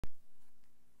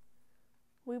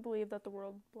believe that the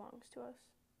world belongs to us,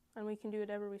 and we can do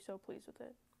whatever we so please with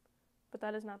it. But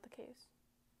that is not the case.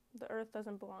 The earth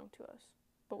doesn't belong to us,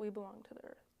 but we belong to the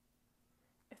earth.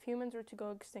 If humans were to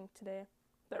go extinct today,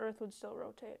 the earth would still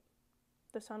rotate.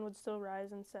 The sun would still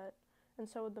rise and set, and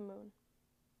so would the moon.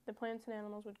 The plants and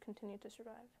animals would continue to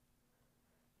survive.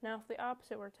 Now, if the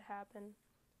opposite were to happen,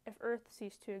 if earth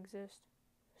ceased to exist,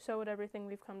 so would everything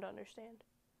we've come to understand.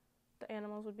 The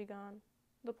animals would be gone,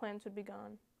 the plants would be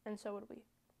gone, and so would we.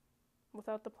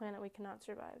 Without the planet, we cannot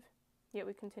survive, yet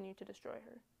we continue to destroy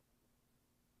her.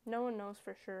 No one knows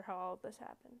for sure how all of this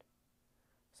happened.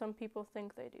 Some people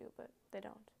think they do, but they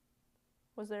don't.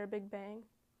 Was there a Big Bang?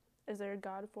 Is there a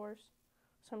God force?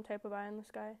 Some type of eye in the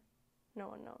sky? No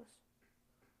one knows.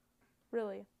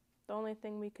 Really, the only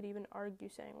thing we could even argue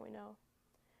saying we know,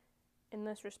 in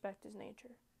this respect, is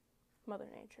nature. Mother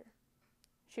Nature.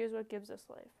 She is what gives us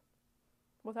life.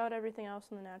 Without everything else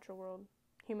in the natural world,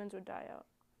 humans would die out.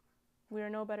 We are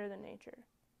no better than nature,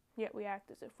 yet we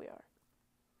act as if we are.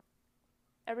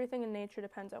 Everything in nature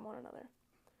depends on one another.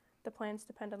 The plants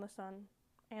depend on the sun,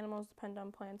 animals depend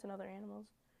on plants and other animals,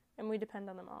 and we depend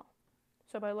on them all.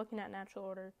 So by looking at natural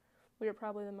order, we are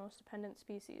probably the most dependent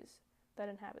species that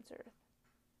inhabits Earth.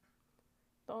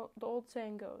 The old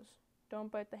saying goes,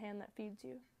 don't bite the hand that feeds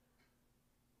you,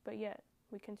 but yet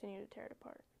we continue to tear it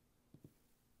apart.